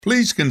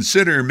Please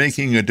consider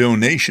making a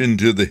donation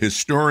to the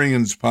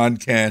Historians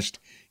Podcast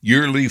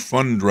Yearly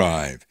Fund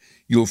Drive.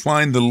 You'll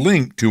find the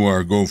link to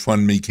our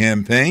GoFundMe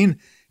campaign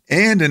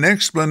and an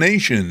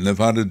explanation of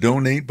how to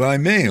donate by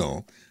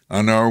mail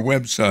on our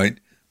website,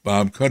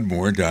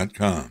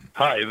 bobcudmore.com.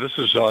 Hi, this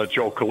is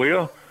Joe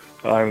Collea.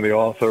 I'm the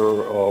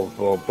author of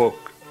a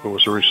book that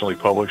was recently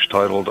published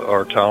titled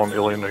Our Town,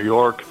 Ilion, New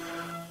York,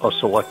 A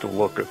Selective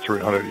Look at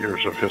 300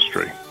 Years of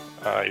History.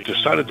 I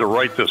decided to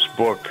write this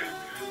book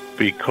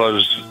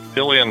because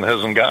Ilion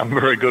hasn't gotten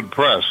very good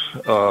press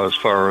as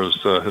far as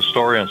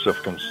historians are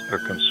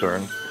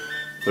concerned.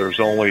 There's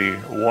only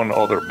one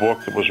other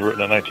book that was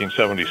written in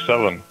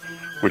 1977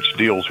 which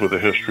deals with the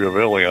history of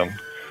Ilion.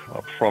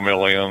 From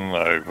Ilion,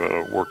 I've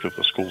worked at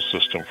the school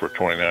system for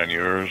 29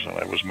 years, and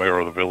I was mayor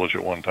of the village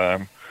at one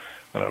time,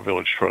 and a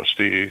village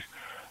trustee.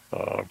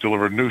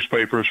 Delivered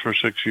newspapers for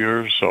 6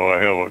 years, so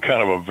I have a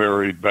kind of a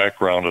varied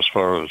background as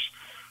far as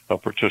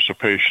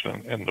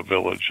participation in the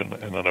village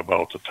and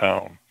about the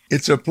town.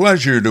 It's a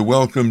pleasure to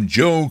welcome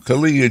Joe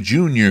Collea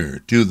Jr.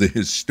 to the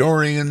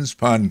Historians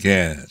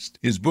Podcast.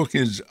 His book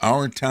is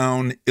Our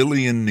Town,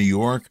 Ilion, New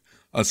York,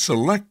 a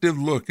selective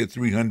look at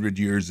 300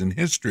 years in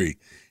history.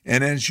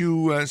 And as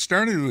you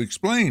started to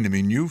explain, I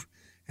mean, you've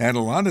had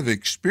a lot of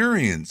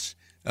experience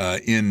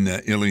in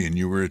Ilion.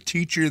 You were a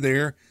teacher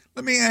there.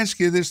 Let me ask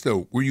you this,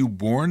 though. Were you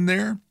born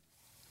there?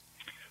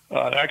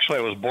 Actually,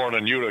 I was born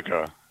in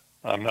Utica.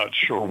 I'm not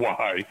sure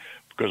why,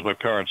 because my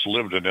parents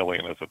lived in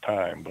Ilion at the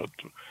time, but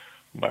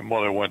my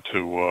mother went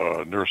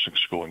to nursing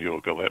school in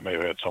Utica. That may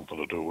have had something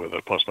to do with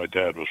it. Plus, my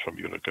dad was from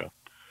Utica.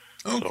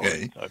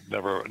 Okay. So I've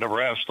never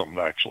asked them,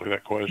 actually,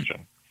 that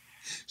question.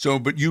 So,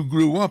 but you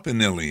grew up in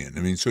Ilion.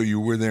 I mean, so you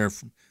were there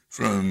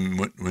from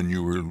when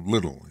you were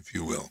little, if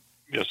you will.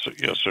 Yes,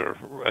 sir.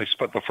 I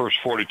spent the first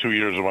 42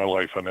 years of my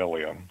life in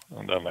Ilion,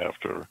 and then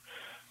after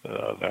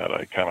that,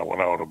 I kind of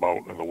went out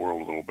about in the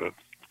world a little bit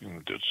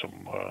and did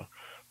some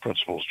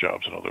principal's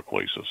jobs in other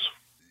places.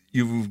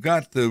 You've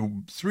got the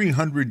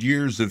 300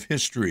 years of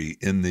history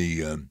in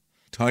the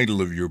title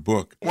of your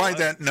book. Why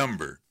that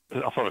number?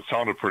 I thought it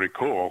sounded pretty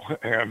cool.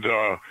 And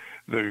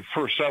the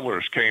first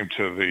settlers came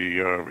to the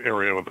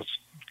area that's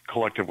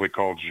collectively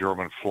called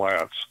German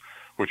Flats,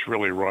 which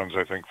really runs,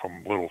 I think,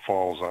 from Little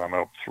Falls on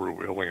up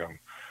through Ilion.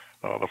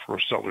 The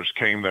first settlers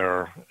came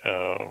there,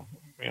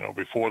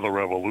 before the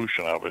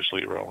Revolution,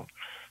 obviously, around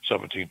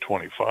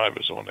 1725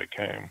 is when they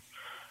came.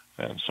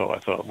 And so I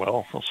thought,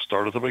 well, let's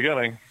start at the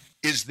beginning.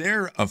 Is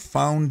there a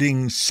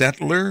founding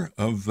settler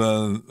of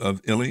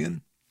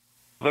Ilion?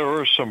 There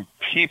were some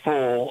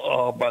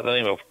people by the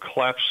name of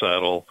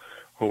Clapsaddle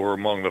who were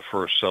among the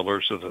first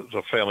settlers. There's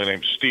a family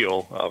named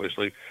Steele,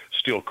 obviously.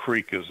 Steele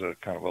Creek is a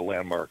kind of a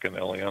landmark in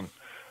Ilion.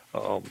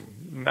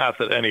 Not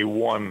that any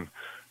one,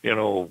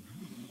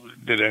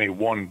 did any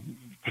one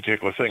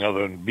particular thing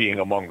other than being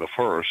among the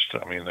first.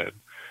 I mean,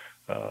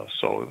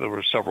 so there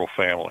were several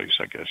families,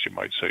 I guess you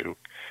might say.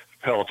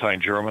 Palatine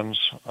Germans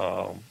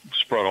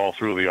spread all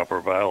through the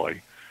Upper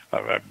Valley.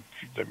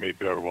 They may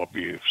very well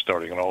be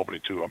starting in Albany,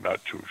 too. I'm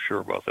not too sure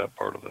about that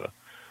part of the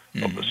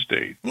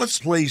state. Let's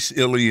place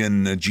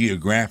Ilion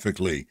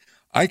geographically.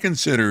 I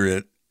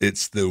consider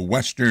it's the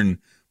western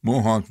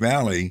Mohawk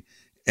Valley,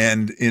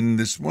 and in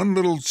this one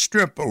little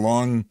strip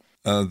along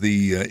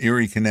the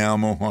Erie Canal,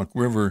 Mohawk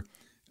River,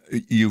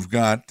 you've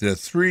got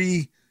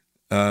three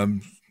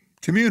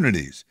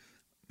communities,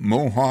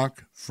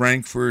 Mohawk,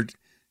 Frankfort,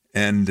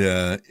 and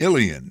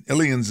Ilion.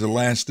 Ilion's the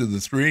last of the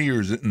three,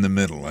 or is it in the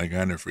middle? I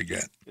kind of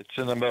forget. It's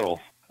in the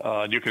middle.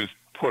 You can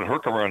put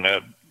Herkimer in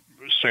that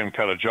same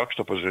kind of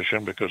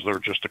juxtaposition because they're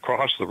just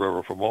across the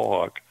river from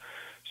Mohawk.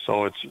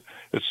 So it's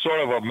sort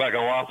of a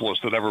megalopolis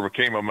that never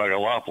became a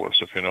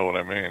megalopolis, if you know what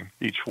I mean.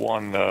 Each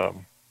one,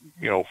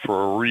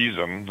 for a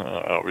reason,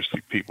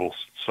 obviously people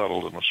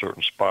settled in a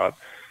certain spot.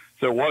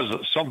 There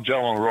was some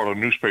gentleman wrote a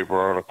newspaper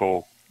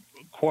article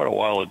quite a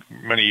while,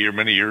 many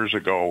years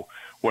ago,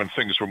 when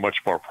things were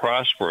much more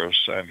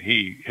prosperous, and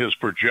his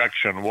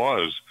projection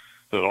was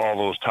that all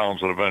those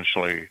towns would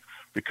eventually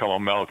become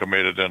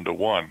amalgamated into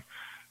one.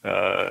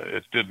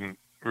 It didn't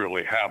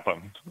really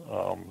happen,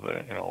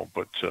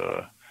 but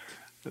the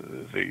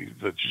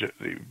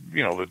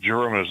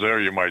germ is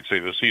there, you might say.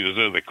 The seed is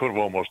there. They could have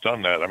almost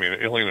done that. I mean,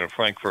 Ilion and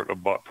Frankfort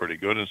have bought pretty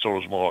good, and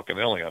so is Mohawk and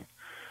Ilion,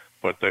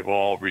 but they've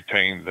all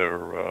retained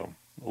their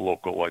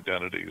local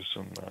identities,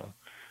 and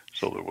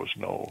so there was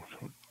no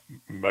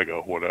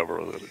mega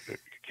whatever that it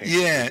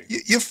came. Yeah,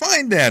 you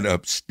find that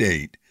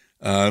upstate,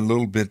 a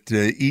little bit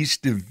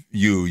east of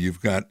you.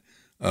 You've got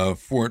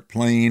Fort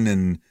Plain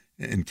and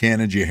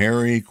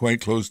Canajoharie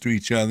quite close to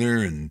each other,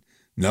 and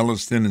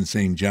Nelliston and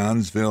St.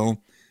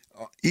 Johnsville.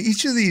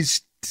 Each of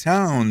these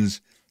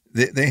towns,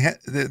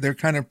 they're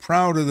kind of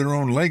proud of their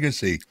own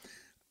legacy.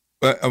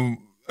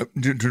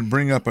 To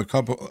bring up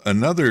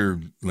another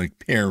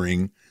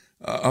pairing,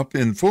 up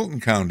in Fulton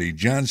County,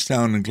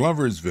 Johnstown and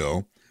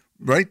Gloversville,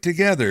 right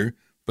together,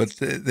 but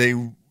they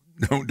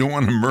don't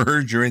want to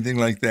merge or anything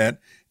like that,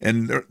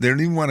 and they don't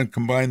even want to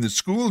combine the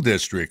school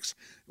districts,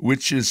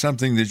 which is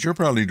something that you're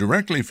probably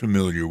directly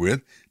familiar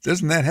with.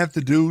 Doesn't that have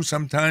to do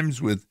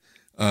sometimes with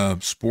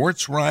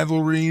sports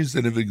rivalries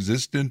that have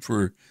existed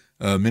for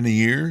many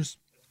years?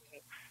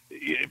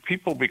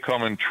 People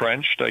become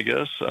entrenched, I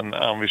guess, and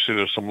obviously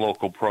there's some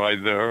local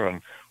pride there,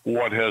 and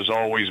what has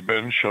always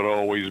been should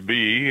always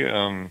be.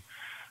 And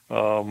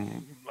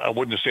I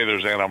wouldn't say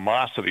there's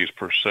animosities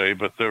per se,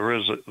 but there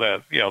is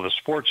that. The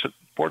sports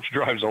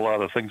drives a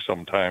lot of things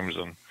sometimes,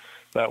 and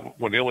that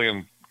when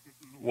Ilion,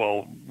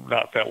 well,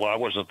 not that long. I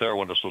wasn't there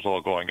when this was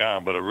all going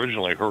on, but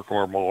originally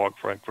Herkimer, Mohawk,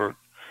 Frankfort,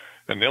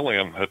 and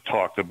Ilion had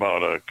talked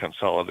about a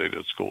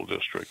consolidated school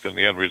district, and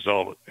the end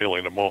result,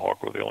 Ilion and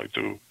Mohawk were the only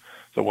two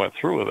that went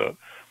through with it.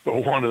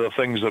 But one of the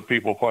things that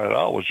people pointed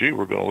out was, gee,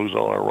 we're going to lose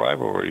all our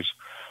rivalries,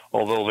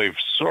 although they've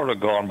sort of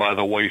gone by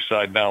the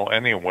wayside now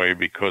anyway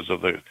because of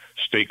the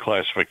state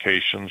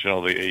classifications,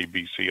 the A,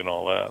 B, C, and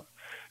all that.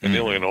 And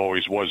Ilion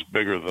always was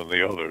bigger than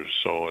the others,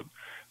 so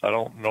I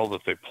don't know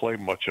that they play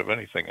much of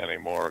anything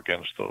anymore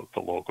against the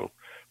local.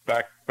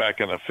 Back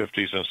in the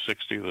 50s and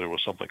 60s, there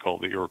was something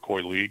called the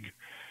Iroquois League,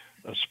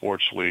 a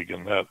sports league,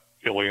 and that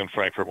Ilion,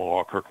 Frankfort,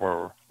 Mohawk,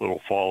 Herkimer,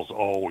 Little Falls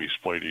always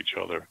played each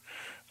other.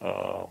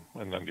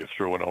 And then you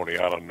threw in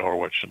Oneonta,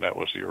 Norwich, and that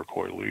was the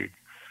Iroquois League.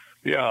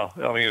 Yeah,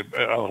 I mean,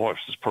 I don't know if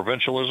it's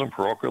provincialism,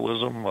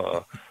 parochialism,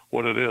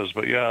 what it is,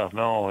 but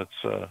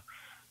it's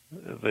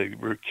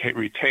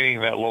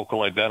retaining that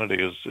local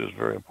identity is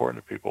very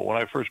important to people. When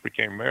I first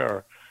became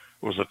mayor,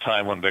 it was a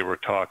time when they were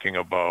talking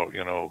about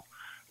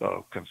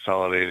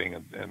consolidating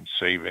and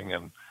saving,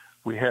 and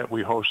we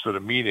hosted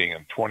a meeting,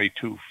 and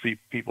 22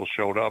 people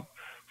showed up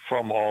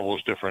from all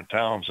those different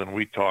towns, and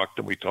we talked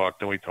and we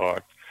talked and we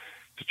talked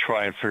to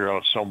try and figure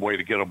out some way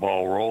to get a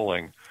ball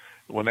rolling.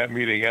 When that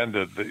meeting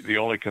ended, the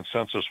only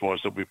consensus was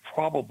that we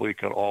probably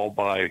could all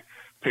buy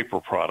paper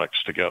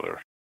products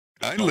together.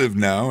 I live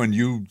now, and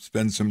you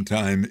spend some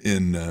time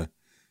in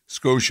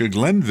Scotia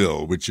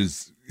Glenville, which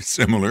is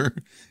similar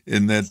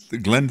in that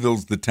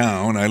Glenville's the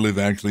town. I live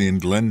actually in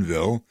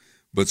Glenville,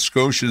 but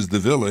Scotia's the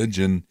village,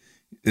 and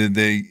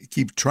they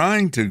keep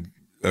trying to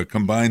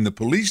combine the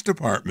police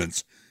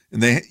departments,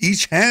 and they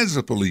each has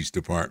a police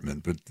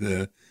department,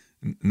 but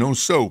no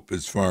soap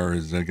as far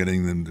as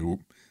getting them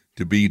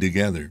to be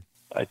together.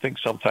 I think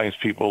sometimes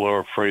people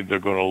are afraid they're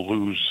going to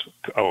lose,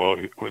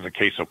 in the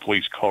case of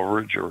police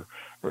coverage or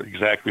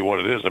exactly what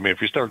it is. I mean,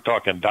 if you start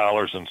talking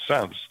dollars and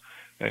cents,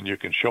 and you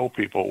can show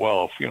people,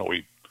 well, if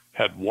we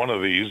had one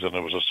of these and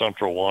it was a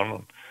central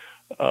one,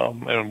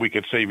 and we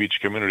could save each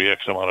community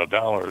X amount of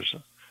dollars,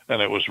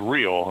 and it was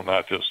real,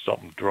 not just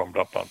something drummed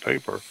up on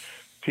paper,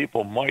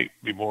 people might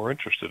be more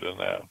interested in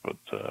that. But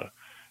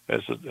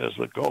as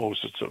it goes,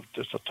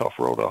 it's a tough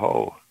road to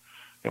hoe.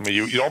 I mean,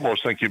 you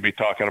almost think you'd be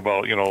talking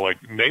about,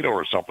 like NATO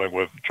or something,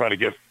 with trying to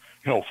get,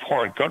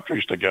 foreign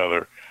countries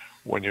together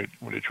when you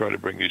try to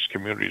bring these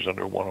communities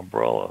under one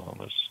umbrella. And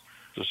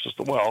this is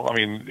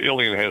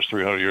Ilion has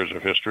 300 years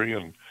of history,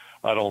 and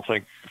I don't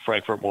think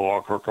Frankfort,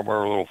 Mohawk,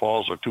 Herkimer, or Little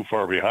Falls are too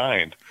far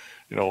behind,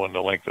 in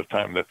the length of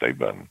time that they've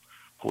been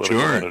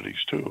political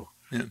entities too.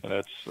 Yeah. And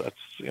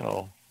that's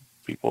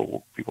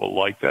people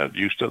like that,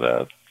 used to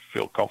that,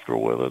 feel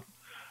comfortable with it,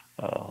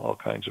 all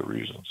kinds of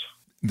reasons.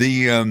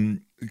 The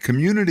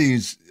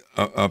communities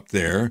up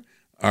there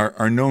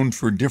are known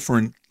for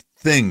different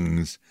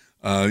things.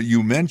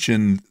 You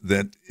mentioned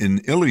that in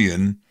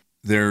Ilion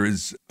there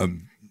is a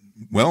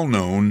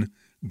well-known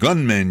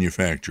gun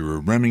manufacturer,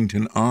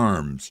 Remington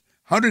Arms.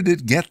 How did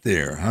it get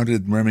there? How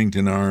did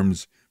Remington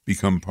Arms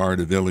become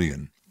part of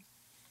Ilion?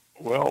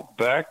 Well,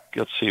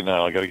 let's see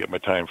now, I got to get my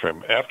time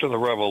frame. After the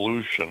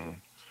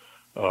Revolution,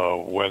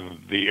 when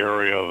the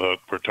area that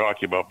we're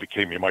talking about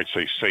became, you might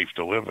say, safe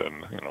to live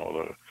in,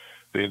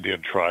 the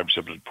Indian tribes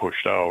have been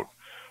pushed out,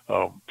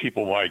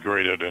 people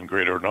migrated in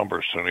greater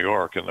numbers to New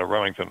York, and the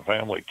Remington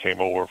family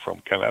came over from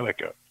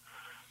Connecticut,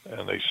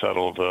 and they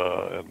settled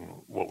in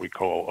what we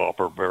call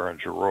Upper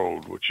Beringer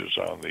Road, which is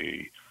on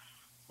the,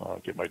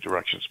 get my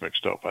directions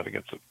mixed up, I think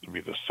it's to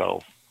be the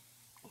south,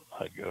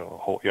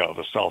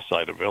 the south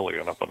side of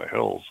Ilion, up in the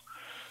hills.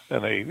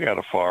 And they had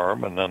a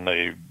farm, and then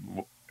they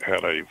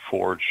had a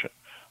forge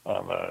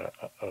on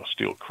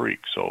Steel Creek,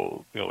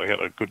 so they had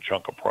a good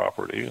chunk of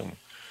property, and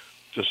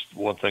just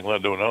one thing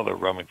led to another.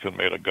 Remington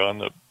made a gun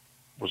that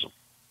was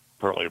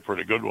apparently a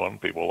pretty good one.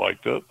 People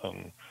liked it,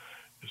 and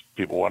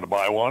people wanted to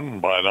buy one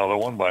and buy another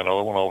one, buy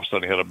another one. All of a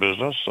sudden, he had a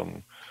business,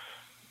 and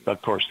of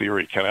course, the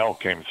Erie Canal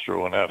came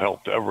through, and that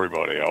helped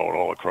everybody out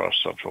all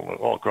across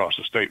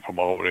the state, from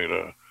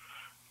Albany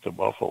to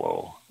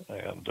Buffalo,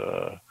 and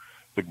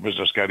the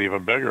business got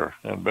even bigger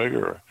and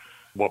bigger.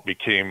 What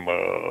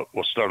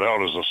started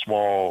out as a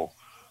small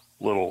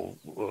little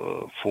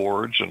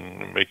forge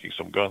and making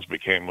some guns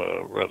became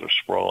a rather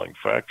sprawling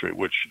factory,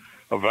 which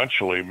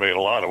eventually made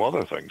a lot of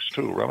other things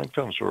too.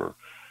 Remingtons were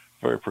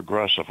very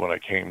progressive when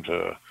it came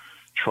to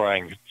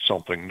trying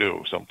something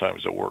new.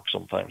 Sometimes it worked,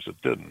 sometimes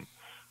it didn't.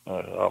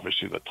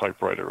 Obviously, the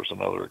typewriter is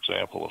another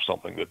example of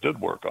something that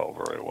did work out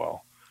very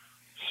well.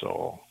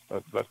 So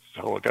that's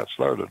how it got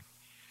started.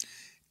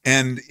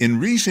 And in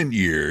recent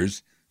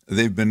years,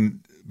 they've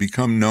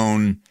become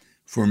known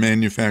for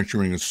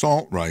manufacturing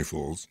assault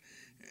rifles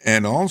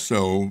and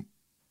also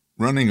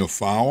running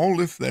afoul,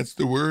 if that's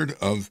the word,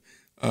 of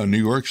New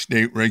York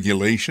State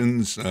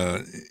regulations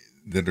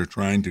that are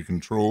trying to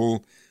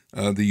control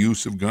the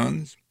use of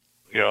guns.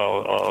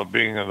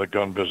 Being in the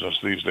gun business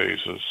these days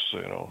is,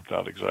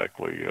 not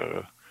exactly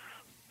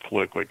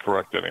politically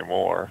correct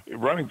anymore.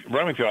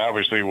 Remington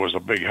obviously was a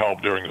big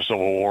help during the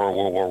Civil War,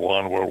 World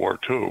War I, World War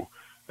II,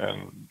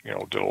 and,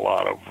 did a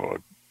lot of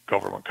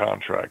government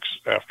contracts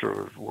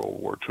after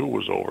World War II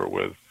was over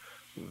with.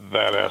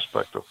 That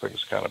aspect of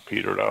things kind of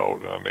petered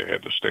out, and they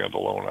had to stand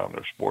alone on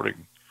their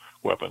sporting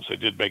weapons. They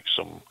did make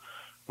some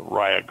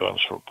riot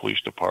guns for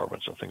police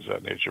departments and things of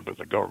that nature, but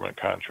the government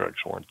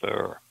contracts weren't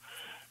there.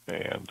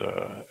 And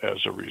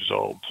as a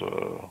result,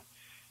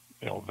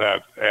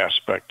 that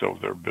aspect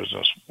of their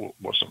business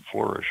wasn't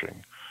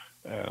flourishing.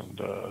 And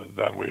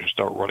then we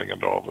start running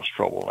into all this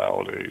trouble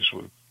nowadays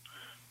with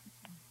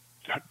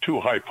too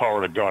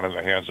high-powered a gun in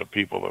the hands of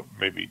people that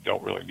maybe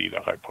don't really need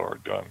a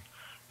high-powered gun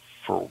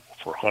for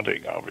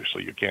hunting.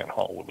 Obviously, you can't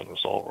hunt with an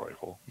assault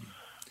rifle.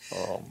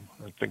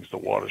 And the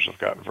waters have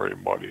gotten very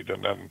muddied.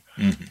 And then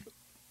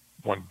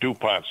when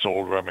DuPont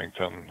sold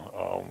Remington,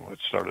 it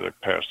started to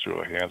pass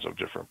through the hands of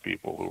different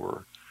people who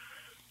were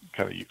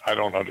I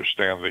don't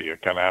understand the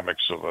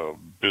economics of a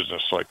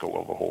business cycle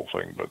of the whole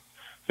thing, but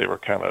they were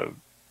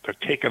they're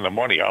taking the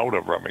money out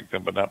of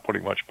Remington, but not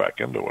putting much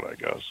back into it, I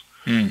guess.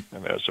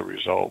 And as a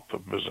result, the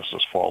business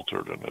has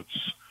faltered, and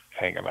it's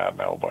hanging on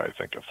now by, I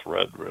think, a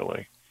thread,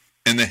 really.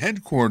 And the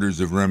headquarters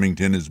of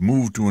Remington has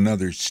moved to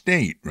another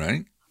state,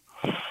 right?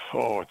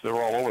 Oh, they're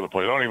all over the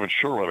place. I'm not even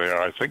sure where they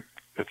are. I think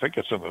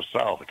it's in the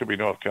South. It could be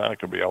North Carolina, it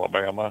could be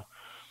Alabama,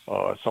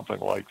 something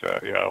like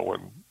that. Yeah,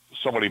 when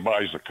somebody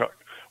buys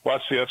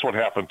that's what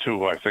happened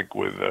too, I think,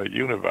 with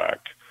Univac.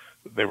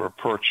 They were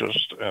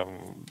purchased,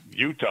 and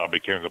Utah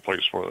became the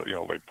place where,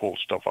 they pull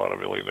stuff out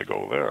of Italy and they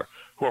go there.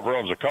 Whoever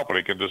owns a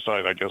company can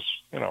decide, I guess,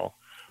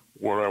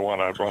 where I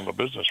want to run the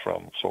business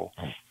from. So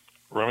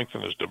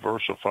Remington has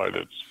diversified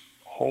its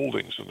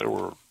holdings, and there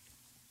were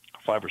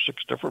 5 or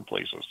 6 different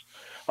places.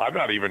 I'm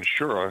not even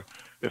sure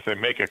if they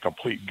make a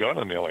complete gun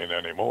in Ilion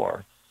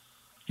anymore,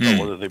 or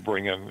whether they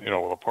bring in,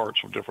 the parts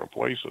from different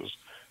places.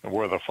 And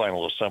where the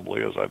final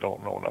assembly is, I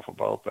don't know enough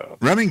about that.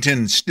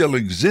 Remington still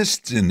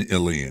exists in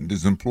Ilion.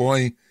 Does it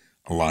employ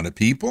a lot of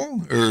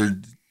people, or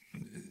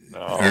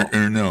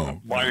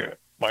no? My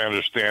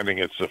understanding,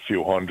 it's a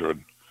few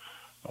hundred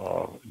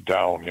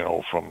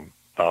down, from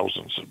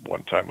thousands at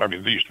one time. I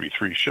mean, there used to be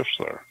 3 shifts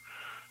there.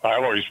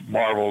 I've always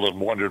marveled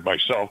and wondered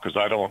myself, because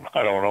I don't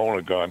own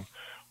a gun,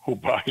 who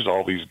buys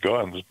all these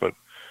guns. But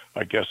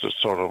I guess it's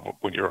sort of,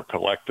 when you're a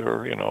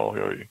collector,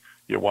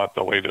 you want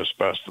the latest,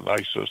 best, and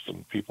nicest,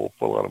 and people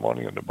put a lot of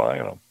money into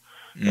buying them.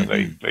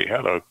 And they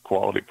had a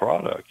quality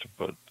product,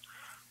 but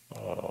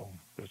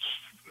it's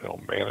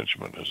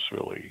management is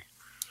really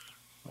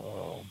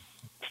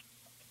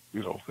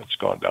it's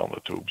gone down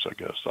the tubes, I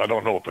guess. I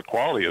don't know if the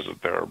quality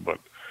isn't there, but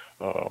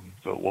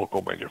the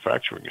local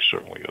manufacturing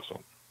certainly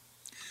isn't.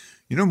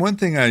 One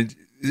thing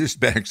this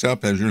backs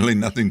up, has really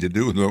nothing to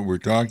do with what we're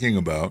talking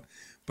about,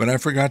 but I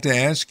forgot to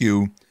ask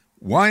you,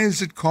 why is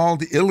it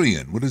called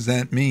Ilion? What does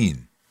that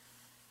mean?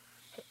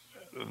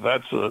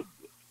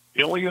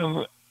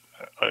 Ilion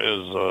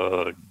is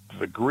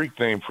the Greek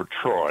name for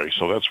Troy,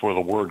 so that's where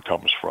the word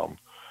comes from.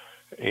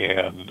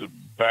 And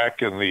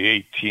back in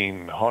the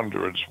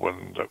 1800s,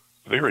 when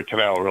the Erie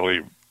Canal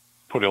really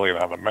put Ilion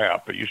on the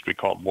map, it used to be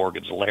called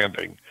Morgan's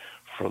Landing,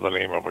 for the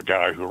name of a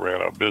guy who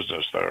ran a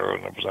business there,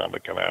 and it was on the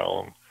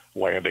canal and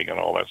landing and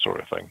all that sort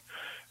of thing.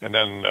 And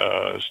then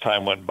as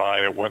time went by,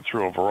 it went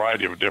through a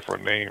variety of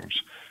different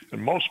names.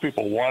 And most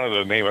people wanted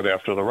to name it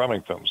after the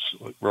Remingtons,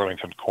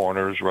 Remington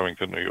Corners,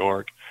 Remington, New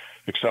York,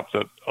 except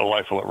that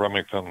Eliphalet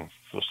Remington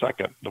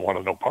II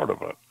wanted no part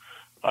of it.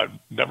 I've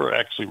never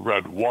actually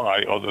read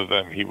why, other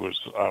than he was,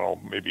 I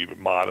don't know, maybe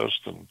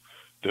modest and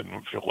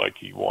didn't feel like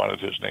he wanted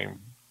his name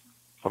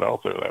put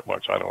out there that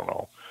much. I don't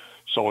know.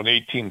 So in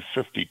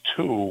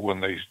 1852,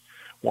 when they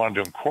wanted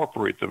to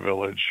incorporate the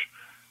village,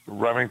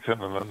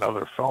 Remington and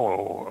another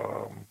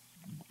fellow,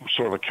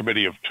 sort of a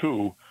committee of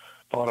 2,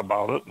 thought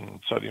about it and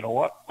said, you know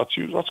what,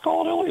 let's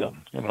call it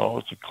Ilion.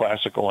 It's a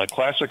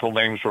classical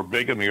names were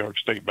big in New York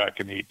State back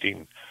in the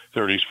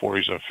 1830s,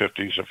 40s, and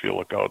 50s. If you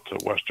look out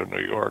to western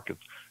New York,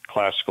 it's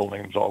classical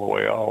names all the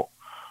way out.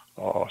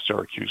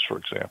 Syracuse, for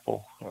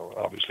example,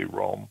 obviously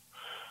Rome.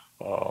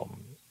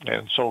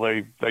 And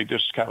so they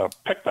just kind of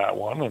picked that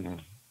one,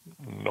 and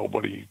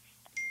nobody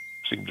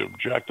seemed to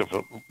object. If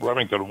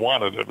Remington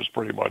wanted it, was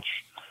pretty much,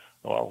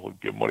 we'll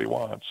give him what he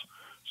wants.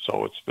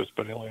 So it's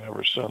been Ilion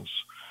ever since.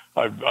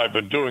 I've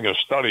been doing a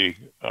study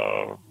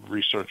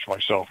research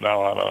myself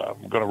now.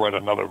 I'm going to write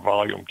another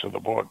volume to the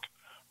book,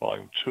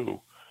 volume 2.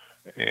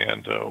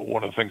 And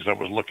one of the things I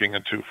was looking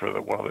into for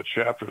one of the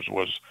chapters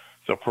was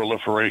the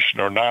proliferation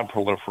or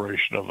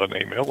non-proliferation of the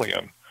name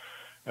Ilion.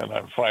 And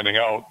I'm finding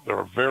out there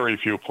are very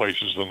few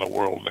places in the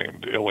world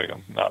named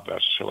Ilion, not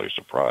necessarily a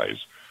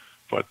surprise.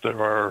 But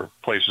there are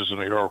places in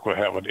New York that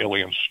have an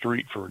Ilion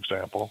Street, for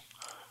example.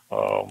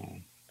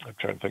 I'm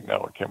trying to think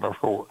now. I can't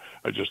remember.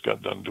 I just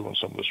got done doing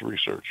some of this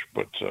research,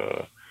 but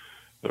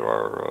there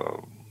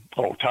are.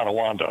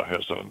 Tonawanda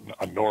has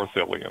a North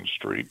Ilion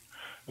Street.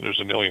 There's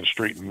an Ilion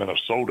Street in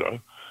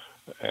Minnesota,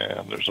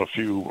 and there's a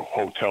few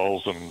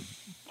hotels and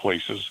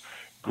places.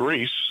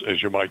 Greece,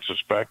 as you might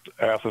suspect,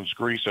 Athens,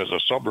 Greece, has a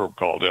suburb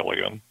called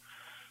Ilion.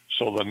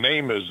 So the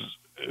name is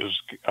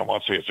I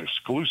won't say it's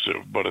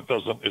exclusive, but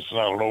it's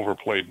not an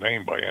overplayed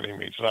name by any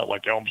means. It's not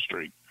like Elm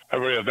Street.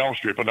 Everybody has Elm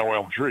Street, but no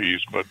elm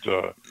trees. But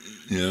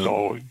Yeah.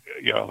 So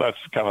that's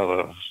kind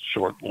of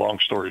the long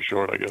story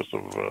short, I guess,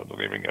 of the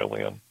naming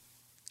Ilion.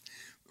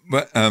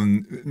 But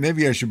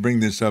maybe I should bring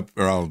this up,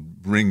 or I'll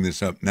bring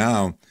this up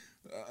now.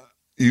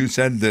 You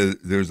said that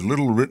there's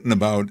little written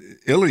about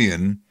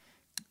Ilion,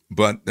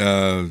 but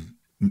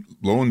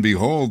lo and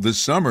behold, this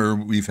summer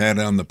we've had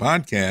on the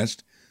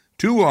podcast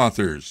 2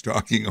 authors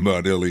talking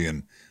about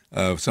Ilion.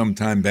 Some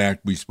time back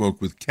we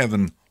spoke with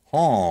Kevin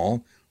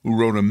Hall, who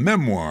wrote a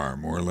memoir,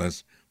 more or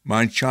less,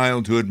 My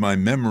Childhood, My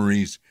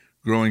Memories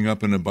Growing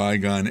Up in a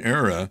Bygone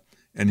Era,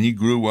 and he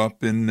grew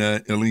up in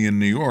Ilion,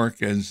 New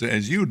York, as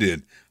you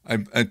did.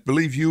 I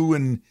believe you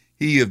and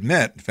he have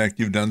met. In fact,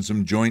 you've done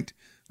some joint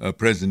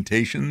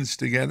presentations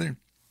together.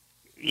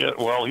 Yeah,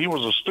 well, he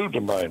was a student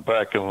of mine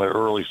back in the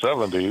early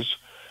 70s,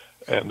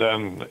 and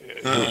then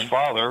his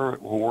father,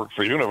 who worked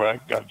for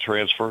UNIVAC, got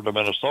transferred to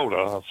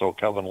Minnesota, so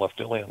Kevin left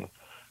Ilion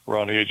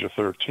around the age of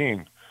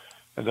 13.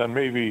 And then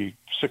maybe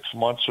 6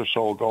 months or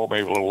so ago,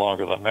 maybe a little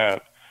longer than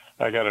that,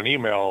 I got an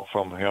email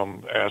from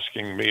him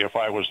asking me if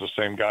I was the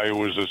same guy who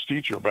was his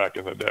teacher back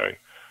in the day.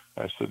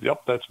 I said,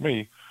 yep, that's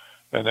me.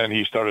 And then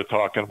he started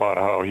talking about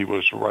how he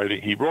was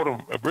writing. He wrote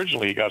them,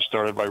 originally he got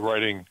started by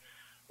writing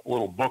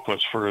little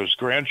booklets for his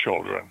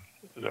grandchildren,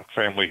 the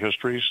family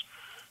histories.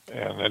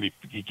 And then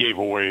he gave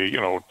away,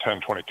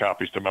 10, 20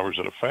 copies to members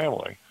of the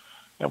family.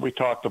 And we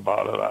talked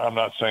about it. I'm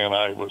not saying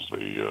I was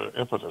the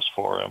impetus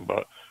for him,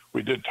 but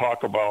we did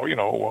talk about,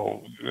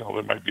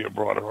 there might be a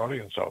broader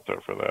audience out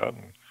there for that.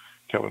 And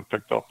Kevin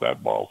picked up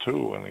that ball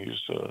too, and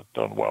he's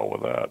done well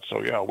with that.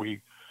 So yeah,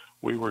 we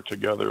were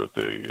together at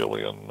the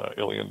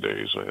Ilion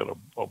days. I had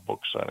a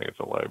book signing at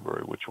the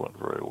library, which went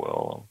very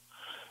well.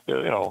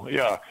 And,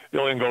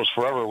 Ilion goes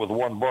forever with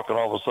one book, and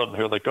all of a sudden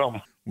here they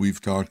come.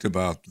 We've talked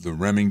about the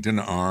Remington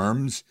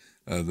Arms,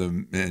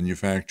 the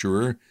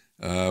manufacturer.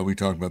 We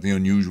talked about the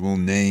unusual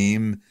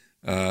name,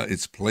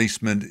 its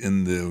placement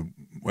in the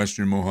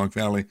Western Mohawk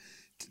Valley.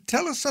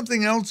 Tell us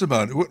something else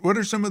about it. What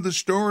are some of the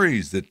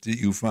stories that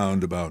you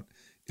found about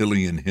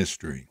Ilion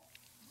history?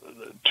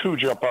 2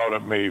 jump out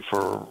at me,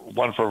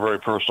 one for a very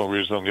personal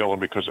reason, and the other one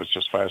because it's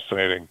just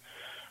fascinating.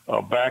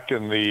 Back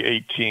in the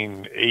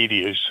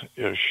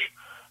 1880s-ish,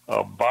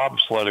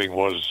 bobsledding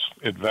was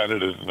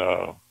invented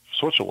in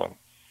Switzerland.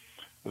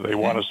 They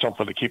wanted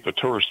something to keep the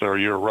tourists there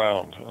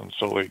year-round, and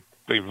so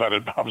they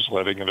invented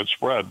bobsledding, and it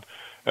spread.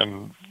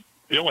 And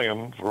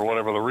Ilion, for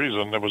whatever the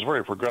reason, it was a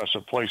very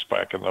progressive place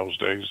back in those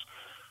days.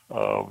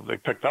 They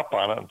picked up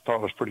on it and thought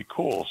it was pretty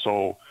cool.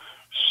 So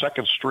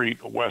 2nd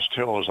Street, West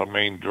Hill, is a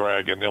main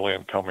drag in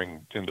Ilion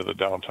coming into the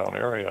downtown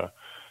area.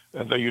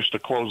 And they used to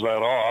close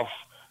that off,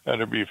 and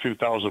there'd be a few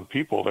thousand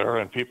people there,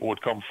 and people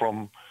would come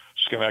from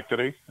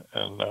Schenectady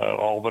and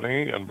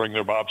Albany and bring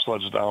their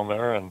bobsleds down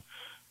there. And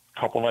a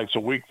couple nights a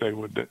week, they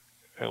would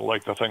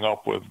light the thing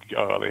up with,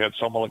 they had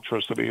some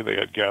electricity, they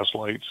had gas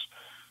lights,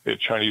 they had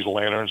Chinese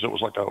lanterns. It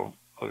was like a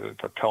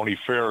county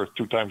fair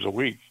 2 times a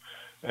week.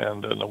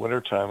 And in the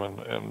wintertime,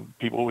 and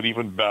people would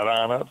even bet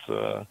on it.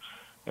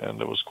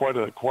 And it was quite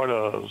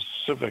a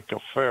civic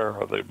affair.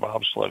 The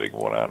bobsledding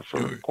went on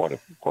for quite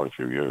a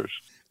few years.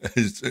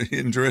 It's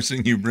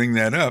interesting you bring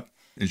that up.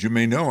 As you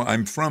may know,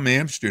 I'm from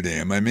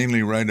Amsterdam. I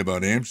mainly write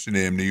about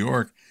Amsterdam, New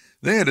York.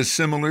 They had a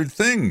similar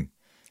thing.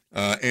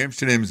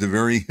 Amsterdam is a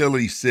very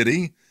hilly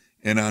city,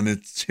 and on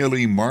its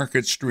hilly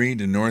Market Street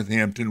and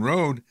Northampton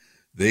Road,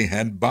 they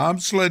had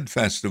bobsled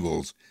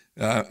festivals.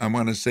 I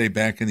want to say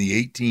back in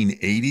the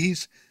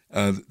 1880s,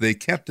 they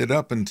kept it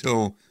up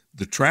until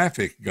the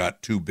traffic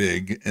got too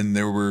big, and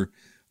there were,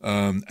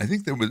 I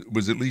think there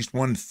was at least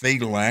one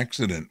fatal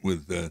accident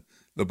with the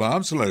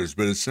bobsledders,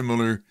 but a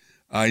similar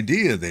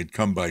idea. They'd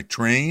come by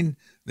train,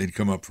 they'd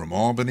come up from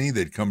Albany,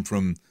 they'd come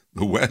from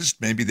the west,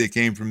 maybe they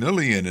came from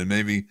Ilion, and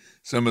maybe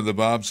some of the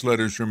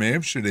bobsledders from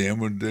Amsterdam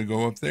would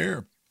go up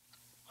there.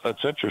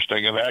 That's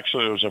interesting, and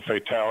actually there was a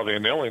fatality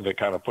in Ilion that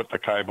kind of put the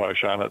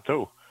kibosh on it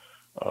too.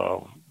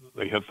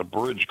 They hit the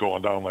bridge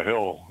going down the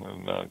hill,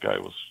 and a guy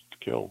was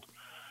killed.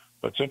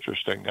 That's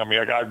interesting. I mean,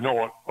 I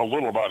know a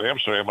little about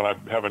Amsterdam, and I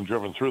haven't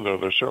driven through there.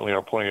 There certainly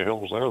are plenty of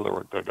hills there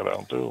that go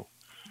down, too.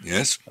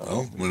 Yes.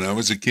 Well, when I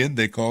was a kid,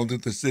 they called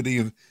it the city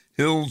of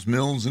hills,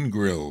 mills, and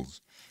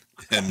grills,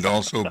 and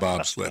also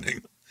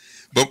bobsledding.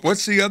 But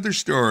what's the other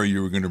story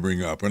you were going to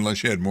bring up,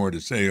 unless you had more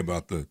to say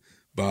about the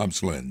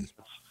bobsleds?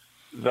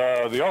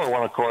 The other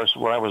one, of course,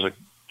 when I was a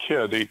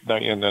kid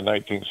in the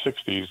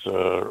 1960s,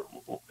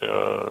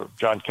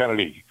 John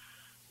Kennedy,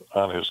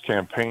 on his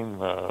campaign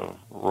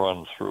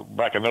run through,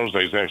 back in those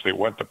days, they actually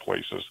went to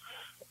places.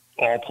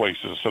 all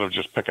places instead of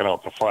just picking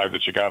out the 5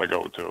 that you got to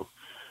go to.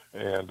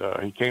 And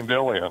he came to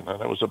Ilion,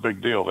 and it was a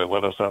big deal. They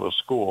let us out of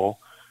school.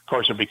 Of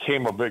course, it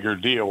became a bigger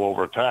deal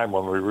over time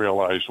when we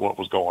realized what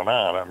was going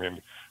on. I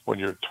mean, when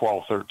you're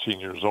 12, 13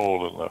 years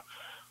old and the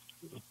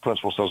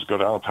principal says go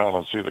downtown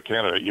and see the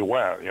candidate, you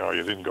went. You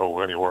didn't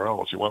go anywhere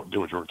else. You went and do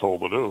what you were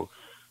told to do.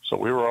 So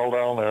we were all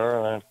down there,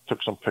 and I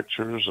took some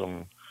pictures,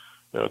 and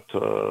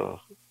of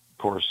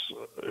course,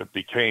 it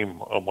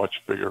became a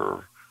much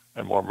bigger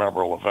and more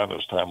memorable event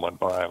as time went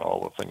by and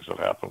all the things that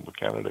happened with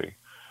Kennedy.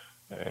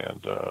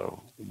 And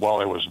while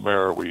I was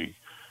mayor, we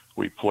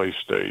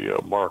placed a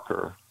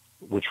marker,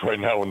 which right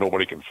now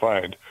nobody can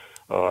find,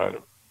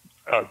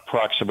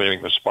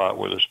 approximating the spot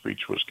where the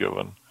speech was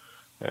given.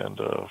 And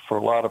for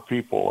a lot of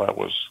people, it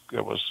was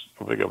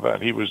a big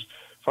event. He was,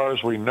 as far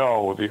as we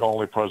know, the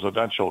only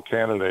presidential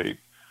candidate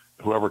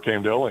who ever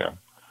came to Ilion.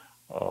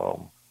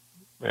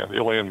 And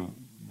Ilion,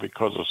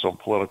 because of some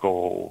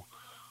political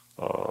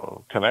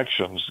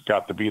connections,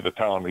 got to be the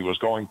town he was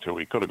going to.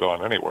 He could have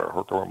gone anywhere,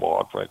 Hooker or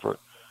Mohawk, Frankfurt,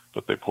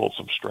 but they pulled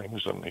some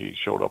strings, and he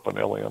showed up in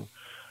Ilion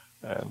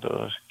and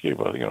gave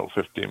a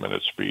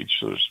 15-minute speech.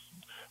 There's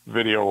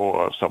video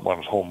of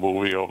someone's home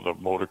movie of the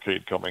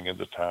motorcade coming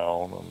into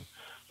town, and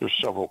there's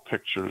several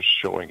pictures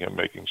showing him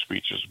making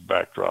speeches,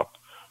 backdrop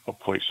of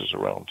places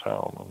around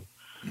town.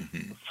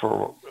 And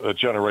for a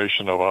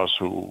generation of us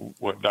who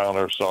went down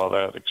there, saw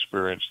that,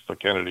 experienced the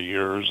Kennedy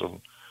years and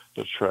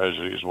the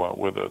tragedies went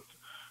with it,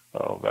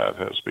 that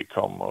has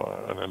become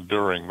an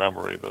enduring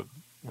memory that,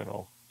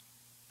 will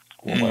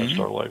last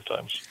our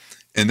lifetimes.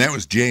 And that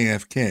was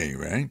JFK,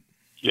 right?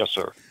 Yes,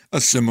 sir.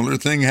 A similar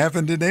thing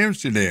happened in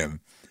Amsterdam.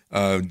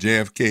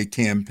 JFK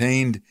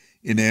campaigned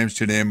in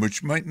Amsterdam,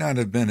 which might not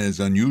have been as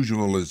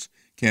unusual as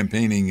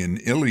campaigning in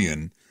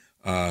Ilion.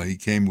 He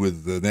came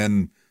with the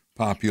then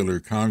popular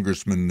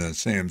Congressman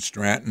Sam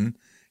Stratton,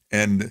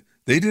 and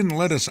they didn't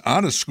let us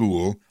out of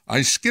school.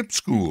 I skipped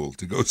school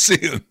to go see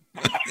him.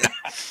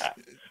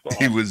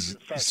 He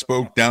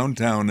spoke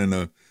downtown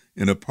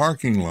in a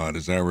parking lot,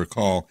 as I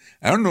recall.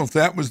 I don't know if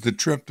that was the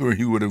trip where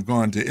he would have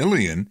gone to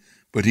Ilion,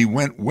 but he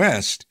went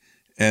west,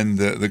 and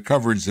the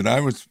coverage that I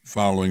was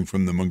following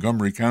from the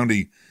Montgomery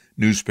County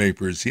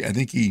newspapers, I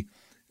think he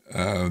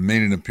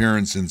made an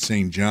appearance in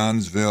St.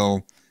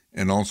 Johnsville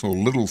and also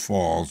Little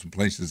Falls,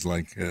 places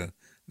like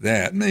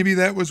that. Maybe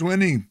that was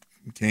when he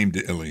came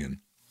to Ilion.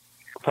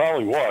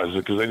 Probably was,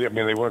 because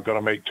they weren't going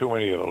to make too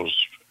many of those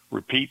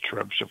repeat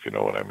trips, if you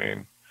know what I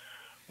mean.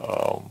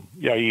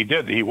 Yeah, he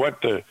did. He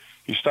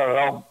started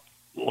out,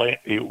 I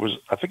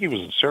think he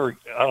was in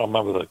Syracuse. I don't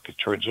remember the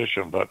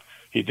transition, but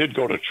he did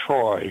go to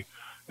Troy,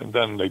 and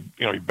then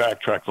he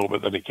backtracked a little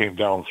bit. Then he came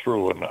down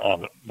through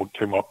and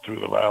came up through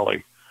the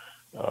valley.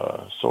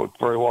 So it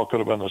very well could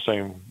have been the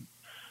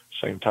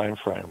same time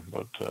frame.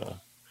 But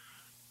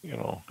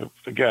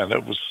again,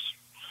 it was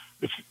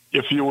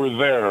if you were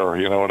there,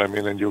 you know what I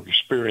mean, and you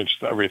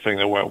experienced everything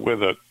that went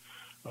with it.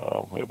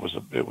 It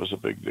was a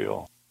big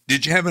deal.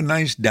 Did you have a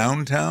nice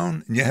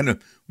downtown? You had a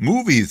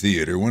movie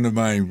theater. One of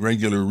my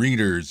regular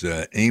readers,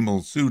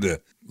 Emil Suda,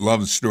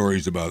 loves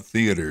stories about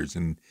theaters,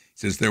 and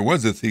says there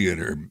was a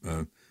theater,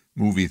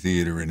 movie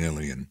theater in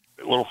Ilion.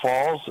 Little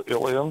Falls,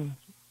 Ilion,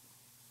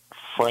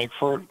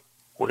 Frankfurt.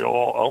 I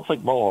don't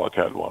think Mohawk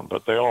had one,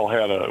 but they all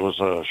had it was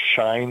a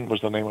Shine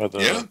was the name of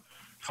the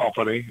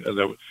company,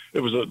 and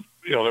it was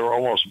they were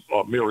almost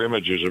mirror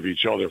images of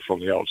each other from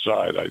the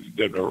outside. I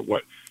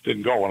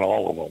didn't go in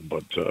all of them,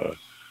 but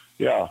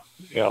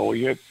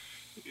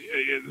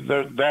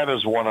that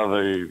is one of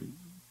the,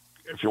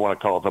 if you want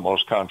to call it, the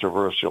most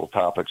controversial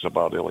topics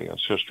about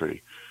Ilion's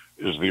history,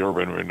 is the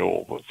urban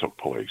renewal that took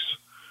place.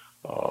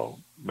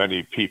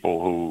 Many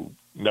people who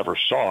never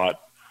saw it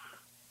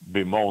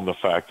bemoan the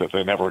fact that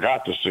they never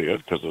got to see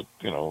it because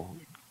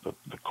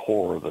the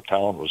core of the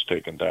town was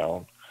taken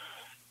down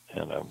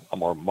and a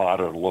more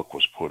modern look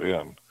was put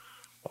in.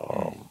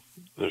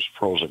 There's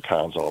pros and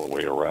cons all the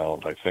way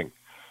around. I think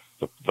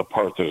the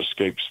part that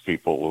escapes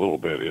people a little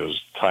bit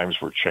is times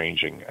were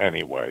changing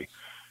anyway.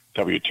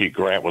 W.T.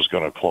 Grant was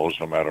going to close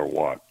no matter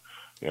what.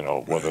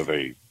 Whether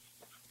they,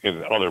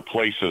 in other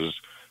places,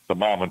 the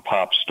mom and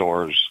pop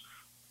stores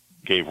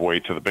gave way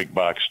to the big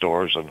box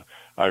stores. And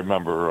I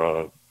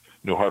remember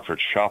New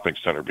Hartford Shopping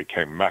Center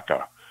became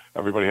Mecca.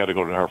 Everybody had to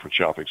go to New Hartford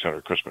Shopping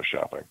Center Christmas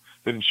shopping.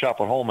 They didn't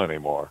shop at home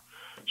anymore.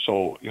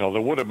 So,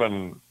 there would have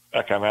been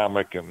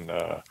economic and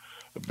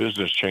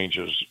business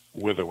changes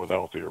with or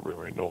without the urban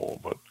renewal.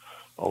 But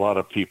a lot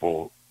of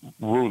people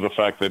rue the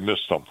fact they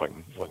missed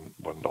something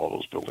when all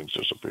those buildings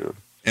disappeared.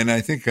 And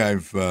I think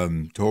I've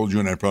told you,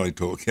 and I probably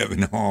told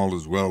Kevin Hall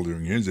as well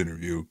during his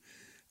interview,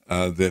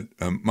 that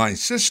my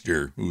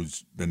sister,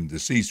 who's been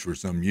deceased for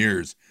some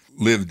years,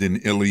 lived in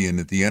Ilion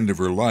at the end of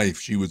her life.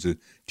 She was a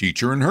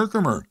teacher in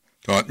Herkimer,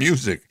 taught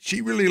music.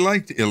 She really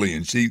liked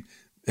Ilion. She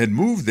had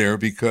moved there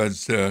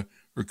because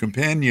her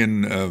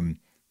companion,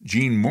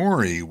 Jean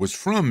Morey, was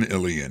from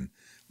Ilion.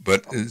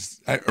 But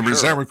as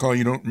I recall,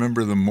 you don't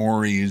remember the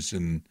Moreys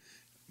and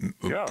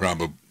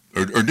probably,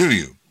 or do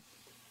you?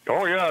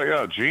 Oh,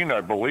 yeah. Jean,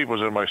 I believe,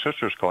 was in my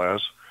sister's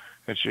class.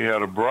 and she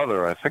had a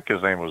brother. I think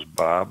his name was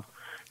Bob.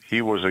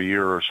 He was a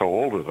year or so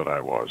older than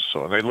I was.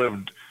 So they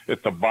lived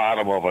at the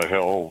bottom of a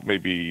hill,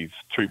 maybe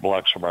 3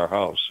 blocks from our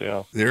house.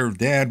 Yeah, Their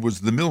dad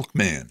was the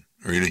milkman,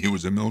 or he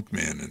was a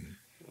milkman. And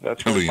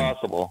that's very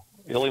possible.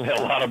 Ilion had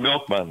a lot of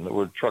milkmen. There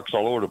were trucks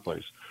all over the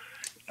place.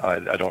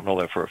 I don't know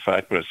that for a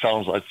fact, but it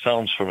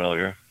sounds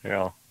familiar.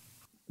 Yeah.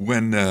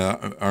 When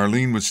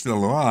Arlene was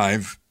still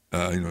alive,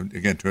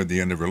 again toward the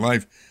end of her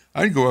life,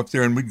 I'd go up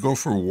there and we'd go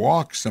for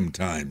walks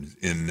sometimes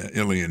in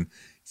Ilion.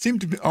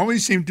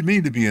 Always seemed to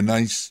me to be a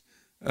nice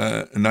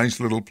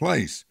little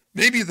place.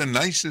 Maybe the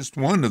nicest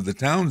one of the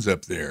towns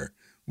up there,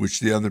 which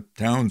the other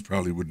towns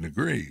probably wouldn't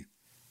agree.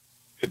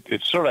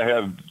 It sort of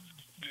had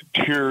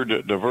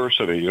tiered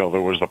diversity. There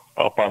was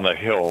up on the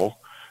hill,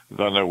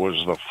 then there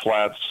was the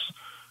flats,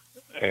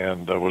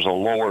 and there was a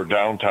lower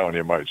downtown,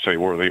 you might say,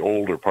 where the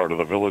older part of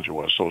the village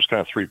was. So it was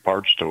kind of 3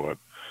 parts to it.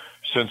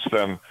 Since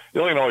then,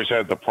 Ilion always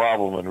had the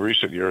problem in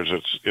recent years,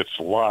 it's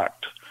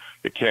locked.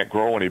 It can't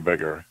grow any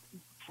bigger.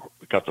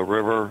 We got the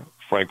river,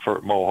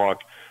 Frankfort,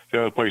 Mohawk. The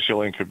only place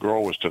Ilion could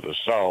grow was to the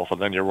south,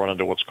 and then you run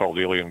into what's called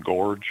Ilion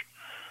Gorge.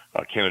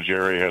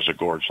 Canajoharie has a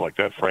gorge like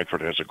that.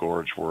 Frankfort has a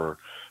gorge where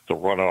the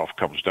runoff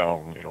comes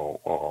down,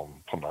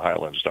 from the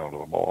highlands down to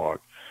the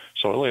Mohawk.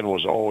 So Ilion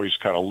was always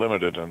kind of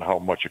limited in how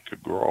much it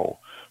could grow,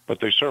 but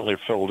they certainly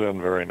filled in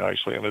very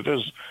nicely. And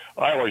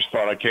I always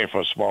thought I came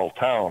from a small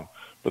town,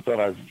 but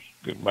then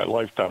in my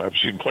lifetime, I've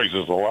seen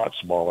places a lot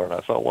smaller, and I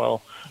thought,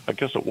 well, I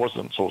guess it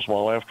wasn't so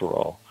small after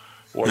all.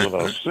 It wasn't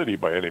a city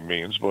by any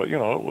means, but,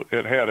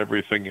 it had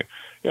everything. It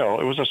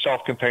was a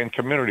self-contained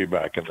community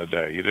back in the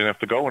day. You didn't have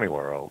to go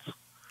anywhere else.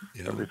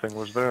 Yeah. Everything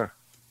was there.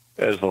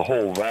 As the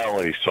whole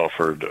valley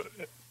suffered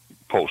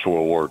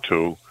post-World War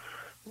II,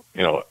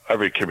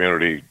 every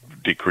community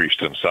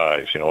decreased in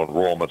size.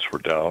 Enrollments were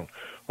down.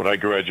 When I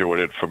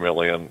graduated from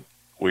Ilion,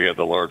 we had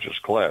the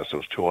largest class. It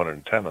was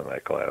 210 in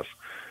that class.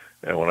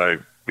 And when I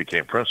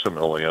became Princeton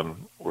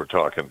Ilion, we're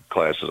talking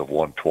classes of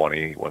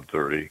 120,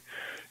 130.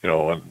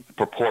 And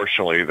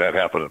proportionally that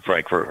happened in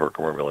Frankfort,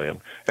 Herkimer, Ilion,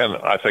 and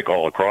I think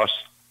all across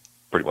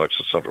pretty much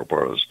the central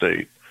part of the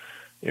state.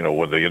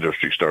 When the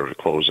industry started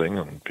closing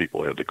and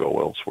people had to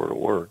go elsewhere to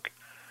work.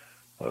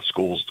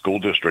 School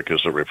district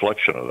is a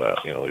reflection of that.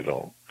 They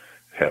don't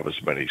have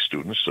as many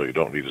students, so you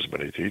don't need as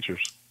many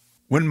teachers.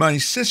 When my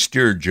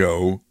sister,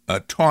 Jo,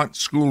 taught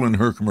school in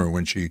Herkimer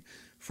when she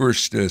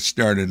first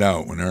started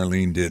out, when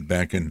Arlene did,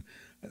 back in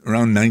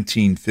around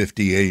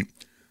 1958,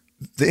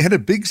 they had a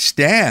big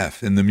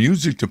staff in the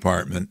music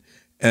department,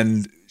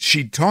 and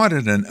she taught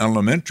at an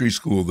elementary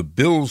school, the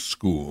Bills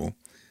School,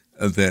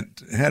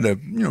 that had a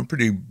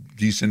pretty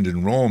decent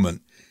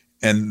enrollment.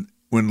 And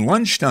when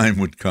lunchtime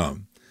would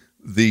come,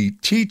 the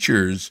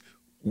teachers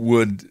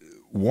would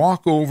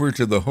walk over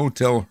to the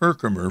Hotel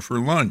Herkimer for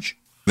lunch.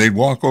 They'd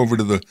walk over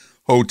to the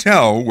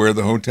hotel where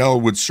the hotel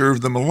would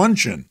serve them a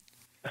luncheon.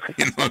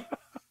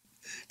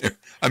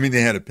 I mean,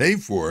 they had to pay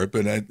for it,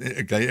 but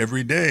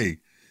every day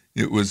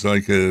it was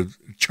like a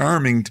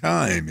charming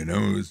time, They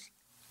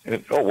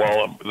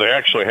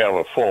actually have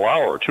a full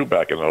hour, too,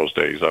 back in those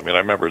days. I mean, I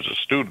remember as a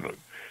student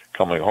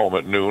coming home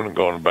at noon and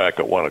going back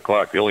at 1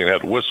 o'clock. They only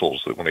had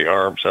whistles. When the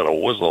arms had a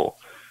whistle,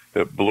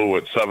 it blew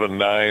at 7,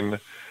 9,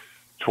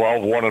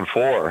 12, 1, and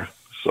 4.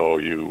 So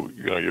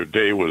your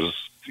day was,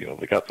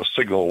 they got the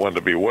signal when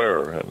to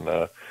beware.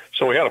 And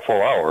so we had a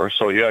full hour.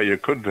 So, yeah, you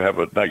could have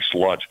a nice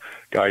lunch.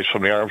 Guys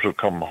from the arms would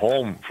come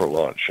home for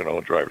lunch,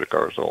 drive the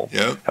cars home,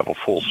 have a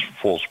full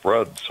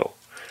spread. So,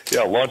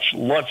 yeah,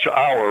 lunch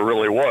hour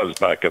really was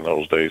back in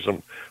those days,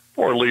 and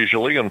more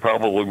leisurely and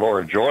probably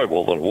more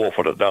enjoyable than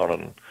wolfing it down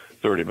in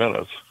 30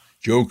 minutes.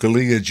 Jo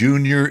Collea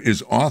Jr.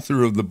 is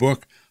author of the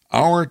book,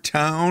 Our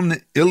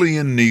Town,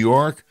 Ilion, New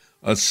York,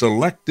 a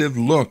selective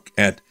look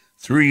at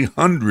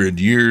 300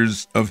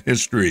 years of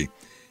history.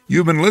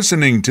 You've been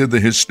listening to the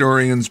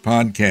Historians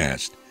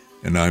Podcast,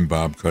 and I'm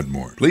Bob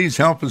Cudmore. Please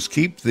help us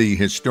keep the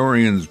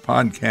Historians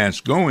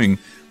Podcast going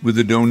with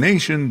a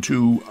donation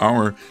to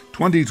our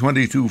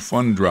 2022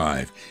 fund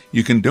drive.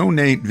 You can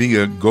donate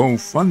via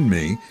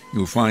GoFundMe.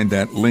 You'll find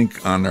that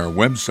link on our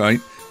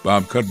website,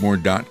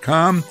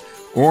 bobcudmore.com,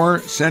 or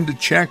send a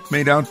check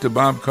made out to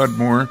Bob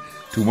Cudmore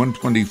to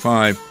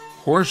 125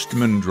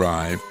 Horstman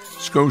Drive,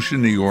 Scotia,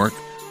 New York,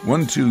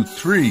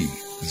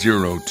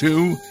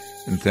 12302,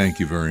 and thank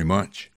you very much.